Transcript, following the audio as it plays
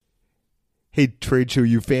Hey, Trade Show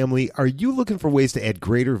You family, are you looking for ways to add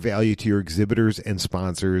greater value to your exhibitors and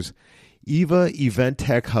sponsors? Eva Event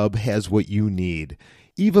Tech Hub has what you need.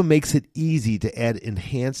 Eva makes it easy to add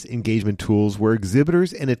enhanced engagement tools where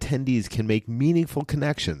exhibitors and attendees can make meaningful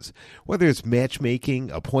connections. Whether it's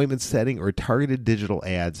matchmaking, appointment setting, or targeted digital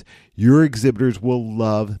ads, your exhibitors will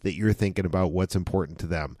love that you're thinking about what's important to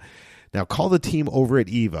them. Now call the team over at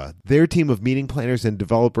Eva. Their team of meeting planners and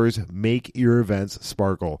developers make your events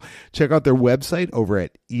sparkle. Check out their website over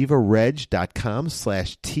at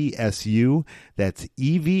evareg.com/TSU. That's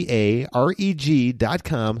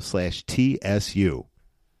EVAREG.com/TSU.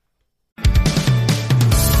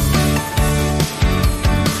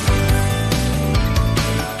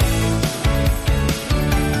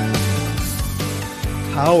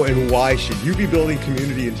 How and why should you be building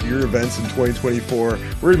community into your events in 2024? We're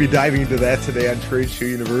going to be diving into that today on Trade Show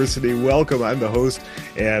University. Welcome. I'm the host,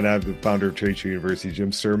 and I'm the founder of Trade Show University,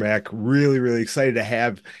 Jim Cermak. Really excited to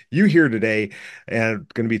have you here today, and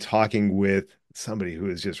going to be talking with somebody who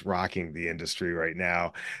is just rocking the industry right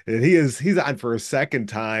now. And he's on for a second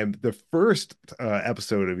time. The first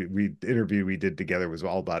episode of interview we did together was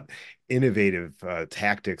all about innovative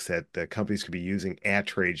tactics that the companies could be using at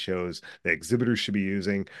trade shows, that exhibitors should be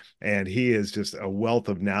using. And he is just a wealth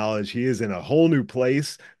of knowledge. He is in a whole new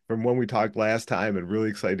place from when we talked last time, and really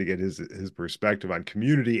excited to get his perspective on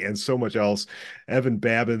community and so much else. Evan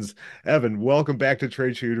Babins. Evan, welcome back to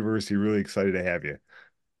Trade Show University. Really excited to have you.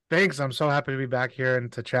 Thanks. I'm so happy to be back here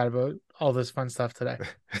and to chat about all this fun stuff today.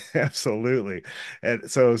 Absolutely.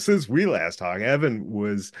 And so since we last talked, Evan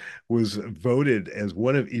was voted as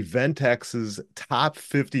one of Eventex's top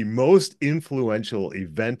 50 most influential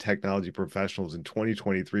event technology professionals in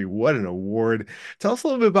 2023. What an award. Tell us a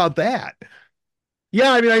little bit about that.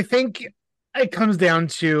 Yeah, I mean, I think it comes down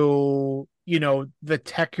to, the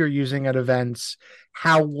tech you're using at events,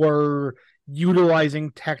 how we're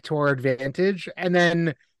utilizing tech to our advantage. And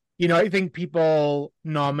then, I think people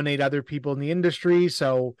nominate other people in the industry.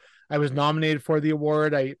 So I was nominated for the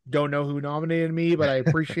award. I don't know who nominated me, but I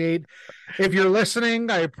appreciate if you're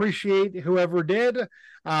listening, I appreciate whoever did.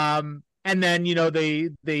 And then, they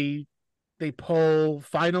pull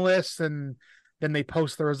finalists and then they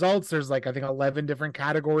post the results. There's I think 11 different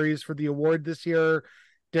categories for the award this year,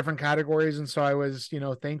 different categories. And so I was,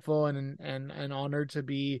 thankful and honored to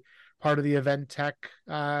be part of the Event Tech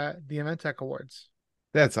Awards.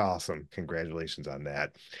 That's awesome. Congratulations on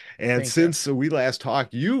that. And Thank you. since we last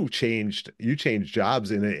talked, you changed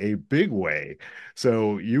jobs in a big way.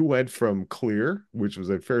 So you went from Clear, which was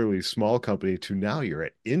a fairly small company, to now you're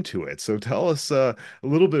at Intuit. So tell us a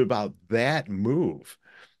little bit about that move.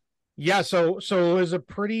 Yeah, so it was a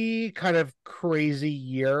pretty kind of crazy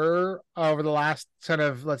year over the last kind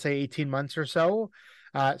of, let's say, 18 months or so.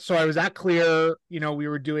 So I was at Clear, we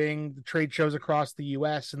were doing the trade shows across the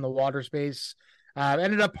US in the water space.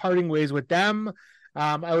 Ended up parting ways with them.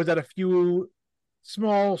 I was at a few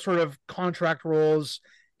small sort of contract roles,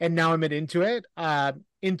 and now I'm at Intuit.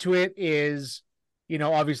 Intuit is,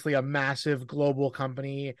 obviously a massive global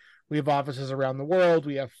company. We have offices around the world.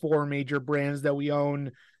 We have 4 major brands that we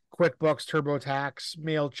own: QuickBooks, TurboTax,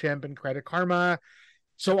 MailChimp, and Credit Karma.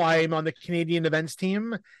 So I'm on the Canadian events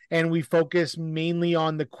team, and we focus mainly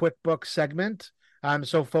on the QuickBooks segment.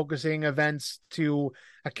 So focusing events to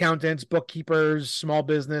accountants, bookkeepers, small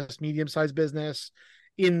business, medium-sized business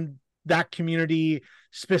in that community,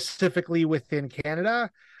 specifically within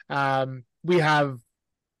Canada. We have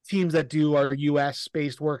teams that do our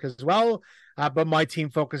US-based work as well, but my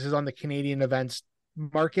team focuses on the Canadian events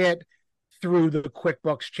market through the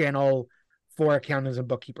QuickBooks channel for accountants and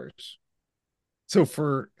bookkeepers. So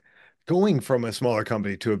for going from a smaller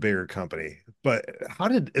company to a bigger company, but how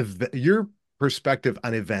did your perspective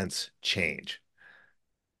on events change?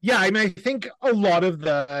 Yeah, I mean, I think a lot of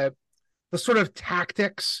the sort of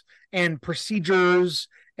tactics and procedures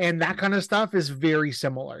and that kind of stuff is very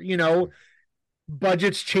similar.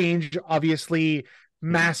 Budgets change, obviously,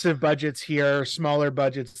 massive budgets here, smaller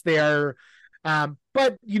budgets there.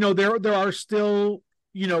 But there are still,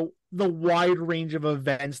 the wide range of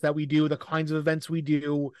events that we do, the kinds of events we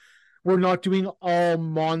do. We're not doing all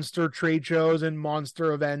monster trade shows and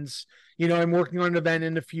monster events. I'm working on an event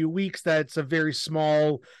in a few weeks that's a very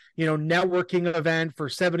small, networking event for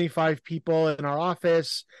 75 people in our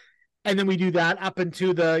office. And then we do that up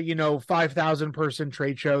into the, 5,000 person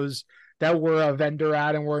trade shows that we're a vendor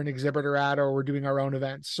at and we're an exhibitor at, or we're doing our own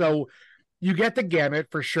events. So you get the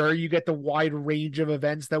gamut for sure. You get the wide range of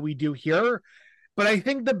events that we do here. But I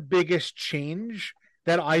think the biggest change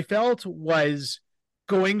that I felt was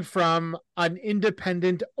going from an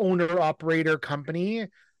independent owner operator company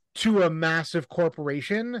to a massive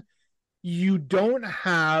corporation. you don't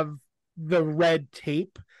have the red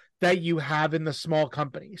tape that you have in the small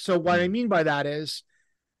company. So what I mean by that is,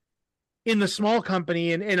 in the small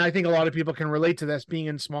company, and I think a lot of people can relate to this being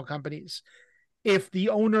in small companies, if the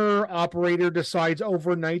owner operator decides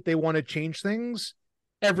overnight they want to change things,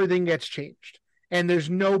 everything gets changed. And there's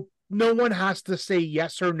no one has to say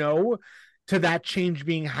yes or no to that change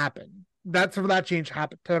being happen. That's for that change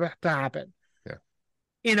to happen. Yeah.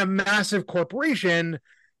 In a massive corporation,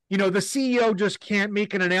 the CEO just can't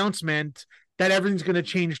make an announcement that everything's going to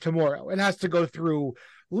change tomorrow. It has to go through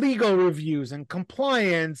legal reviews and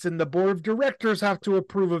compliance, and the board of directors have to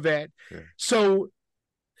approve of it. Yeah. So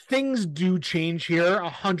things do change here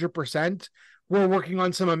 100%. We're working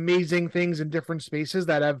on some amazing things in different spaces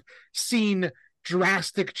that have seen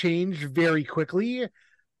drastic change very quickly,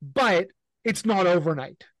 but it's not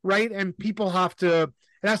overnight, right? And it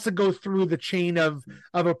has to go through the chain of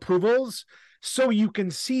approvals, so you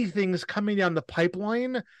can see things coming down the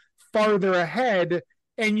pipeline farther ahead,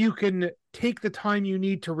 and you can take the time you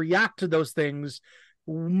need to react to those things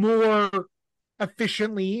more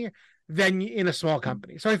efficiently than in a small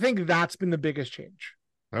company. So I think that's been the biggest change.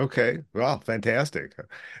 Okay. Well, fantastic.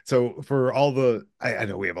 So for all I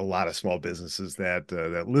know we have a lot of small businesses that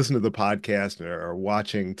listen to the podcast and are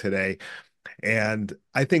watching today. And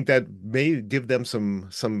I think that may give them some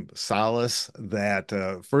solace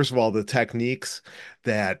that first of all, the techniques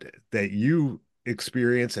that you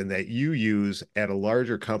experience and that you use at a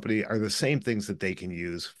larger company are the same things that they can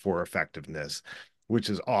use for effectiveness, which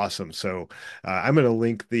is awesome. So I'm going to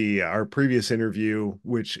link the our previous interview,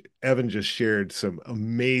 which Evan just shared some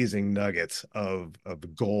amazing nuggets of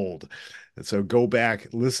gold. And so go back,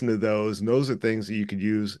 listen to those. And those are things that you could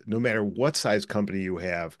use no matter what size company you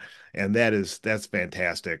have. And that's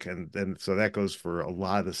fantastic. And so that goes for a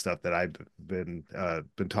lot of the stuff that I've been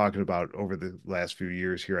talking about over the last few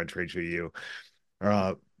years here on Trade Show U.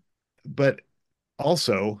 But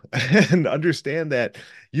also and understand that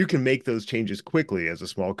you can make those changes quickly as a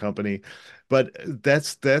small company, but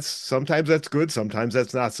that's sometimes that's good, sometimes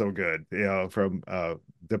that's not so good, from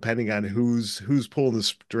depending on who's pulling the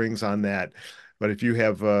strings on that. But if you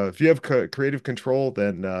have creative control,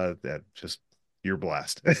 then that just you're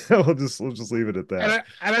blessed. We'll just leave it at And that.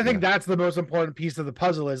 I think that's the most important piece of the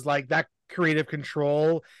puzzle, is like that creative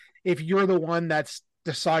control. If you're the one that's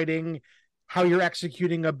deciding how you're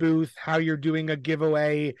executing a booth, how you're doing a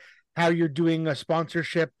giveaway, how you're doing a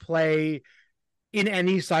sponsorship play in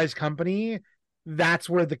any size company, that's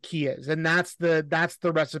where the key is. And that's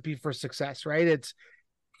the recipe for success, right? It's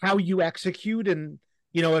how you execute. And,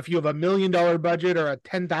 if you have $1 million budget or a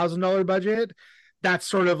 $10,000 budget, that's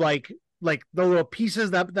sort of like the little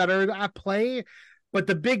pieces that are at play. But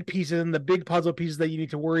the big pieces and the big puzzle pieces that you need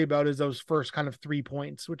to worry about is those first kind of 3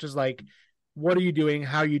 points, which is like, what are you doing?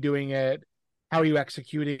 How are you doing it? How are you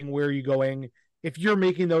executing? Where are you going? If you're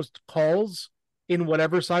making those calls in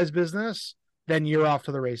whatever size business, then you're off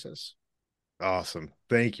to the races. Awesome.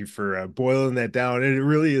 Thank you for boiling that down. And it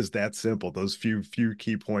really is that simple. Those few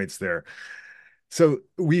key points there. So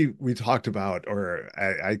we talked about, or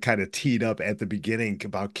I kind of teed up at the beginning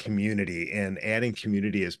about community and adding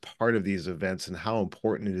community as part of these events and how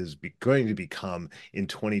important it is going to become in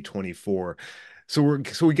 2024. So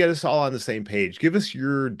we get us all on the same page. Give us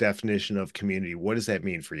your definition of community. What does that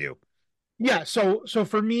mean for you? Yeah, so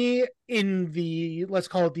for me, in the, let's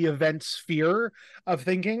call it the event sphere of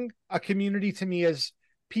thinking, a community to me is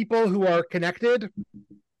people who are connected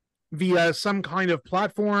via some kind of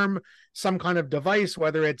platform, some kind of device,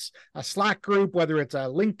 whether it's a Slack group, whether it's a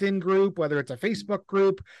LinkedIn group, whether it's a Facebook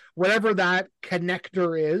group, whatever that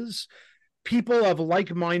connector is, people of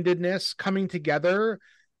like-mindedness coming together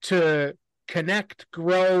to connect,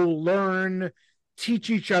 grow, learn, teach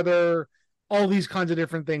each other, all these kinds of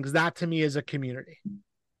different things. That to me is a community.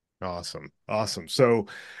 Awesome. Awesome. So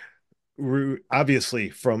obviously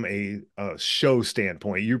from a show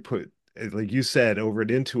standpoint, you put, like you said, over at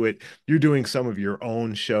Intuit, you're doing some of your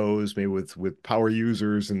own shows, maybe with power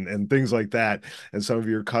users and things like that, and some of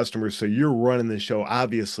your customers. So you're running the show.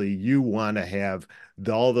 Obviously, you want to have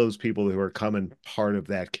all those people who are coming part of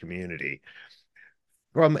that community.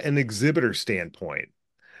 From an exhibitor standpoint,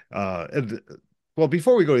 well,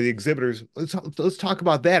 before we go to the exhibitors, let's talk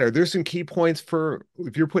about that. Are there some key points for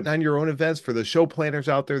if you're putting on your own events for the show planners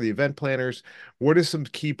out there, the event planners? What are some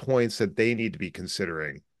key points that they need to be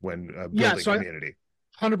considering when building community?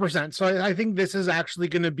 100%. So I think this is actually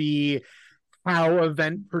going to be how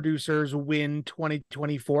event producers win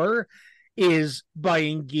 2024, is by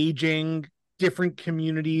engaging different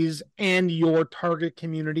communities and your target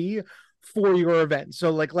community for your event.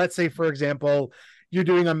 So like, let's say, for example, you're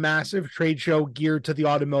doing a massive trade show geared to the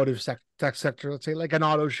automotive tech sector, let's say like an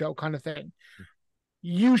auto show kind of thing,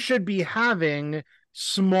 you should be having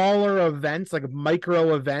smaller events, like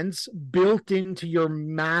micro events, built into your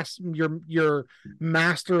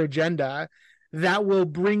master agenda that will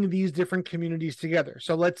bring these different communities together.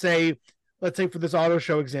 So let's say for this auto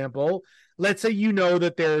show example, let's say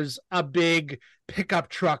that there's a big pickup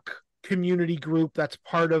truck community group that's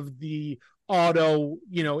part of the auto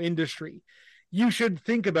industry. You should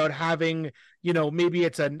think about having, maybe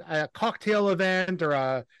it's a cocktail event or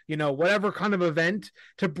a whatever kind of event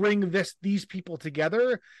to bring these people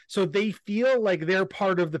together so they feel like they're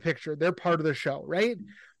part of the picture, they're part of the show, right?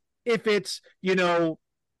 If it's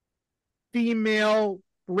female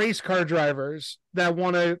race car drivers that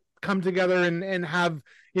want to come together and have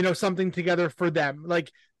something together for them, like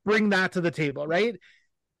bring that to the table, right?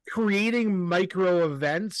 Creating micro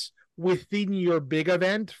events within your big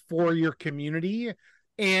event for your community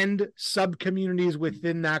and sub communities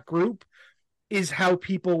within that group is how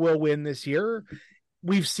people will win this year.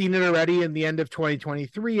 We've seen it already in the end of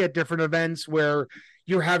 2023 at different events where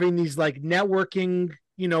you're having these like networking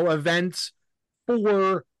events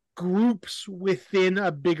for groups within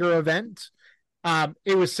a bigger event.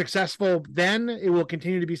 It was successful then, it will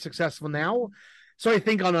continue to be successful now. So I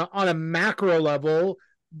think on a macro level,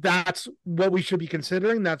 that's what we should be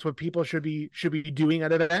considering. That's what people should be doing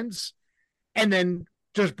at events. And then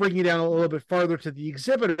just bringing it down a little bit farther to the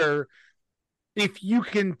exhibitor, if you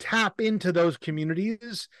can tap into those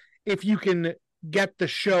communities, if you can get the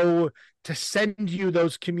show to send you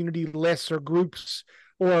those community lists or groups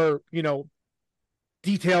or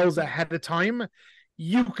details ahead of time,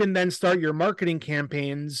 you can then start your marketing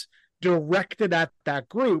campaigns directed at that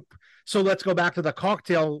group. So let's go back to the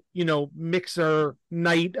cocktail, mixer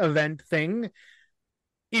night event thing.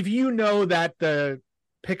 If you know that the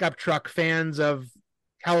pickup truck fans of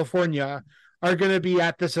California are going to be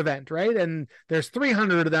at this event, right? And there's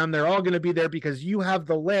 300 of them. They're all going to be there because you have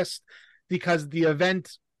the list, because the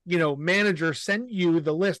event, manager sent you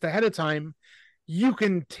the list ahead of time. You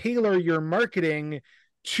can tailor your marketing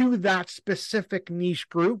to that specific niche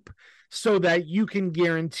group so that you can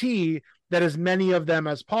guarantee that as many of them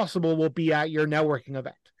as possible will be at your networking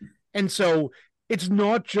event. And so it's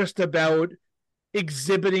not just about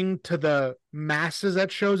exhibiting to the masses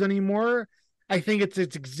at shows anymore. I think it's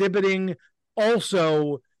exhibiting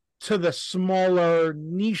also to the smaller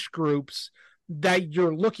niche groups that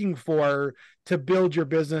you're looking for to build your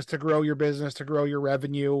business, to grow your business, to grow your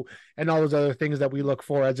revenue, and all those other things that we look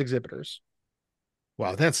for as exhibitors.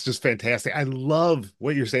 Wow, that's just fantastic. I love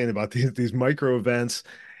what you're saying about these micro events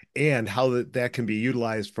and how that can be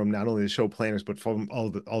utilized from not only the show planners but from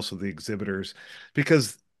also the exhibitors,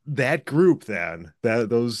 because that group then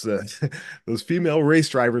those those female race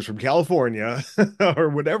drivers from California or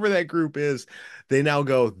whatever that group is, they now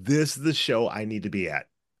go, this is the show I need to be at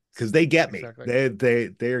because they get me. Exactly.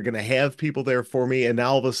 They are going to have people there for me, and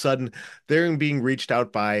now all of a sudden they're being reached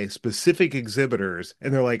out by specific exhibitors,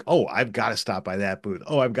 and they're like, oh, I've got to stop by that booth.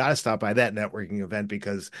 Oh, I've got to stop by that networking event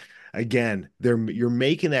because again, you're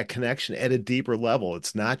making that connection at a deeper level.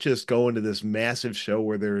 It's not just going to this massive show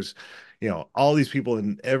where there's, all these people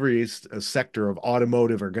in every sector of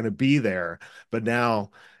automotive are going to be there, but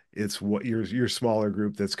now it's what your smaller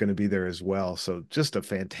group that's going to be there as well. So just a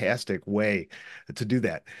fantastic way to do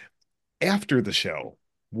that. After the show,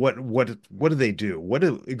 what do they do? What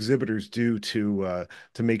do exhibitors do to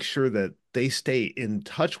make sure that they stay in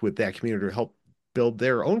touch with that community to help build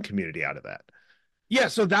their own community out of that? Yeah,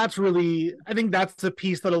 so I think that's the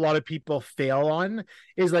piece that a lot of people fail on,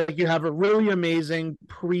 is like you have a really amazing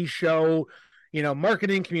pre-show,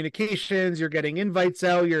 marketing communications, you're getting invites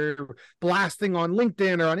out, you're blasting on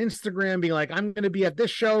LinkedIn or on Instagram, being like, I'm going to be at this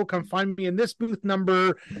show, come find me in this booth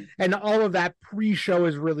number. And all of that pre-show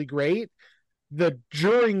is really great. The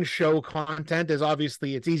during show content is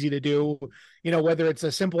obviously, it's easy to do, whether it's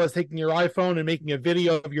as simple as taking your iPhone and making a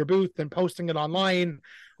video of your booth and posting it online,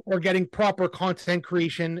 or getting proper content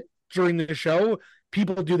creation during the show.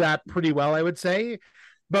 People do that pretty well, I would say.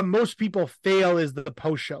 But most people fail is the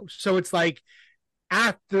post show. So it's like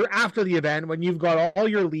after the event, when you've got all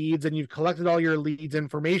your leads and you've collected all your leads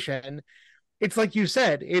information, it's like you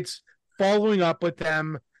said, it's following up with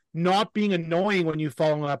them, not being annoying when you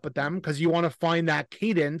follow up with them, because you want to find that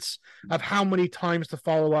cadence of how many times to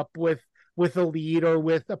follow up with a lead or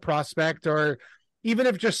with a prospect, or even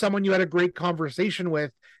if just someone you had a great conversation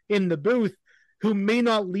with in the booth who may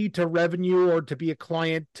not lead to revenue or to be a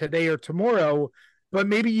client today or tomorrow, but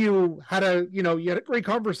maybe you had a great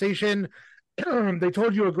conversation. They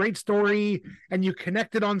told you a great story and you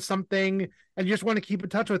connected on something and you just want to keep in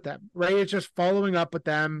touch with them, right? It's just following up with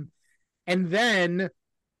them. And then,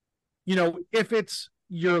 if it's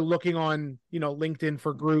you're looking on, LinkedIn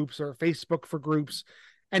for groups or Facebook for groups,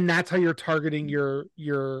 and that's how you're targeting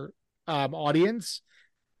your audience,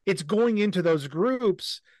 it's going into those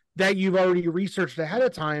groups that you've already researched ahead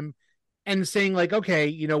of time and saying like,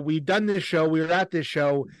 okay, we've done this show, we were at this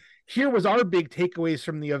show. Here was our big takeaways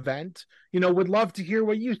from the event. Would love to hear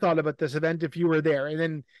what you thought about this event if you were there. And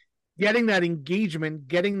then getting that engagement,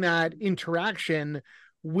 getting that interaction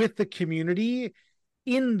with the community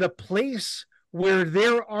in the place where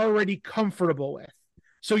they're already comfortable with.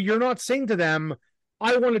 So you're not saying to them,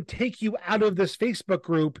 I want to take you out of this Facebook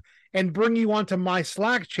group and bring you onto my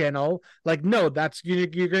Slack channel. Like, no, that's you're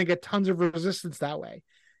going to get tons of resistance that way.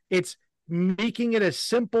 It's making it as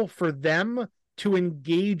simple for them to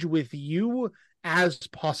engage with you as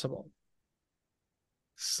possible.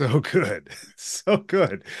 So good. So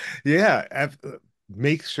good. Yeah.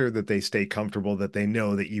 Make sure that they stay comfortable, that they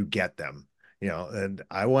know that you get them. And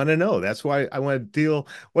I want to know. That's why I want to deal.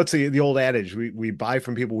 What's the old adage? We buy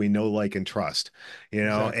from people we know, like, and trust,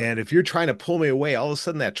 Exactly. and if you're trying to pull me away, all of a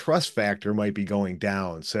sudden that trust factor might be going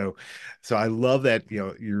down. So I love that,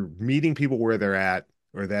 you're meeting people where they're at,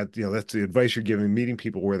 or that, that's the advice you're giving, meeting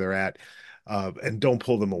people where they're at, and don't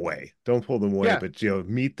pull them away. Don't pull them away, Yeah. but,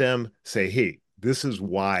 meet them, say, hey, this is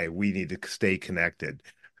why we need to stay connected.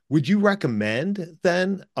 Would you recommend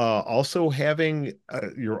then also having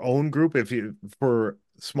your own group, if you for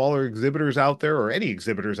smaller exhibitors out there, or any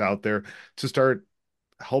exhibitors out there, to start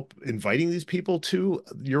help inviting these people to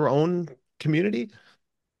your own community?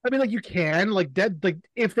 I mean, like, you can, like, that, like,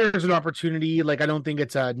 if there's an opportunity, like, I don't think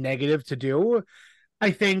it's a negative to do.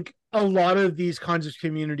 I think a lot of these kinds of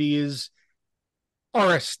communities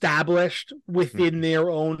are established within Mhm. their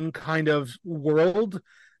own kind of world,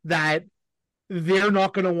 that they're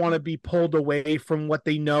not going to want to be pulled away from what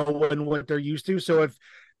they know and what they're used to. So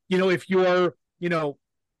if you're,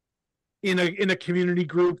 in a community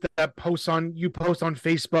group that post on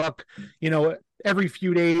Facebook, every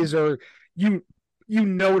few days, or to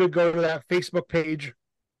go to that Facebook page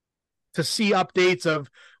to see updates of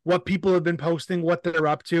what people have been posting, what they're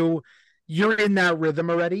up to. You're in that rhythm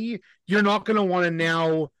already. You're not going to want to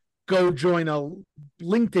now go join a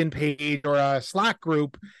LinkedIn page or a Slack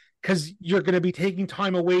group, because you're going to be taking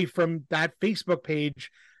time away from that Facebook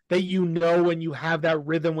page that and you have that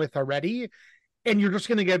rhythm with already. And you're just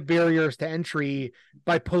going to get barriers to entry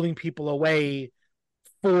by pulling people away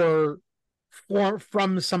for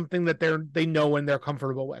from something that they know and they're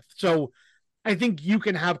comfortable with. So I think you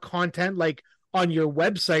can have content like on your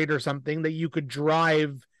website or something that you could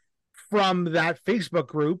drive from that Facebook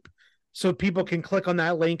group, so people can click on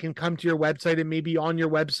that link and come to your website. And maybe on your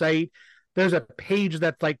website, there's a page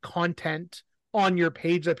that's like content on your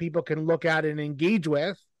page that people can look at and engage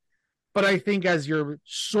with. But I think as your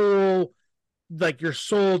sole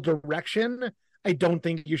direction, I don't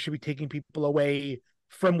think you should be taking people away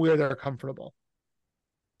from where they're comfortable.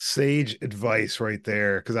 Sage advice right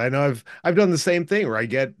there, because I know I've done the same thing, where I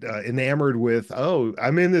get enamored with, oh,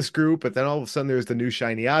 I'm in this group, but then all of a sudden there's the new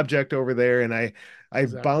shiny object over there, and I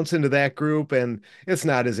Exactly. bounce into that group, and it's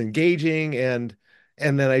not as engaging, and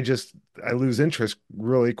then I lose interest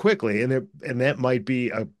really quickly, and that might be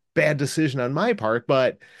a bad decision on my part,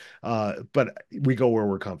 but we go where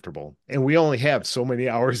we're comfortable, and we only have so many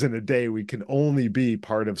hours in a day. We can only be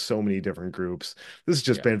part of so many different groups. This has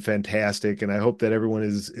just Yeah. been fantastic, and I hope that everyone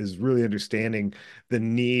is really understanding the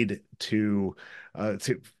need to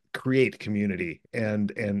create community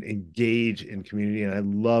and engage in community. And I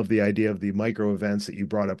love the idea of the micro events that you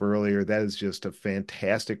brought up earlier. That is just a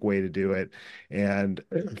fantastic way to do it. And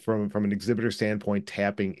from an exhibitor standpoint,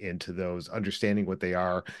 tapping into those, understanding what they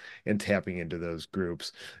are, and tapping into those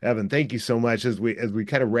groups. Evan, thank you so much. As we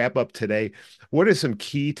kind of wrap up today, what are some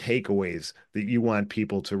key takeaways that you want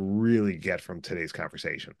people to really get from today's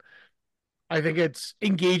conversation? I think it's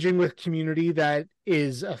engaging with community that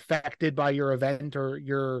is affected by your event or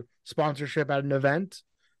your sponsorship at an event.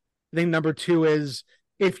 I think number two is,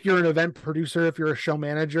 if you're an event producer, if you're a show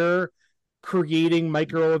manager, creating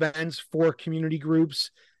micro events for community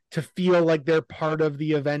groups to feel like they're part of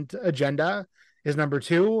the event agenda is number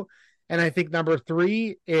two. And I think number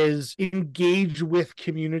three is engage with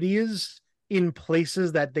communities in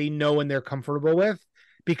places that they know and they're comfortable with,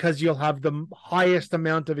 because you'll have the highest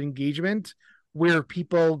amount of engagement where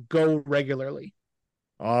people go regularly.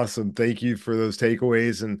 Awesome. Thank you for those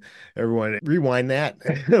takeaways. And everyone, rewind that,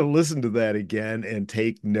 listen to that again, and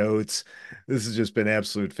take notes. This has just been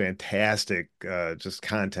absolute fantastic, just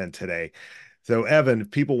content today. So, Evan,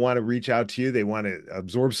 if people want to reach out to you, they want to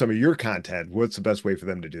absorb some of your content, what's the best way for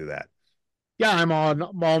them to do that? Yeah, I'm on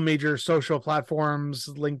all major social platforms,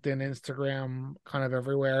 LinkedIn, Instagram, kind of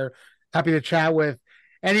everywhere. Happy to chat with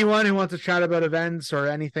anyone who wants to chat about events or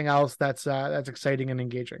anything else that's exciting and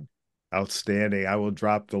engaging. Outstanding. I will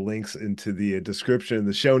drop the links into the description,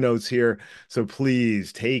 the show notes here. So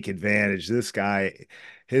please take advantage. This guy,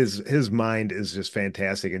 his mind is just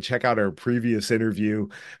fantastic. And check out our previous interview.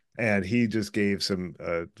 And he just gave some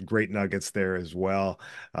great nuggets there as well.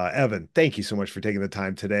 Evan, thank you so much for taking the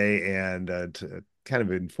time today and to kind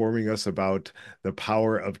of informing us about the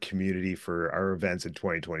power of community for our events in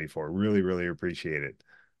 2024. Really, really appreciate it.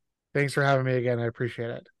 Thanks for having me again. I appreciate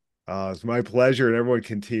it. It's my pleasure, and everyone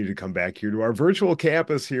continue to come back here to our virtual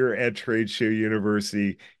campus here at Trade Show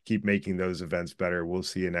University. Keep making those events better. We'll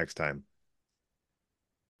see you next time.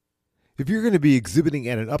 If you're going to be exhibiting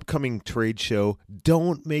at an upcoming trade show,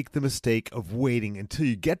 don't make the mistake of waiting until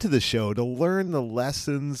you get to the show to learn the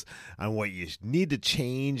lessons on what you need to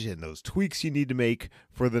change and those tweaks you need to make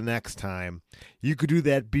for the next time. You could do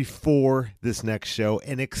that before this next show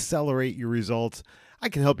and accelerate your results. I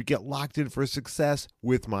can help you get locked in for success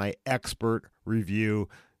with my expert review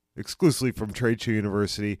exclusively from Trade Show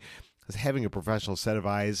University. Because having a professional set of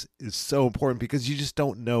eyes is so important because you just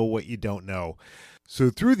don't know what you don't know. So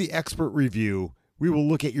through the expert review, we will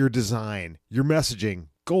look at your design, your messaging,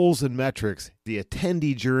 goals and metrics, the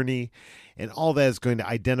attendee journey, and all that is going to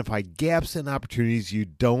identify gaps and opportunities you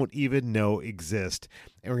don't even know exist.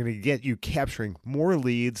 And we're going to get you capturing more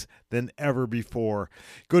leads than ever before.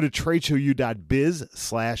 Go to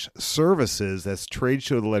tradeshowu.biz/services. That's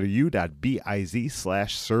tradeshow, the letter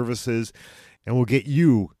U.biz/services. And we'll get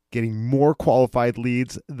you getting more qualified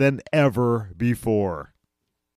leads than ever before.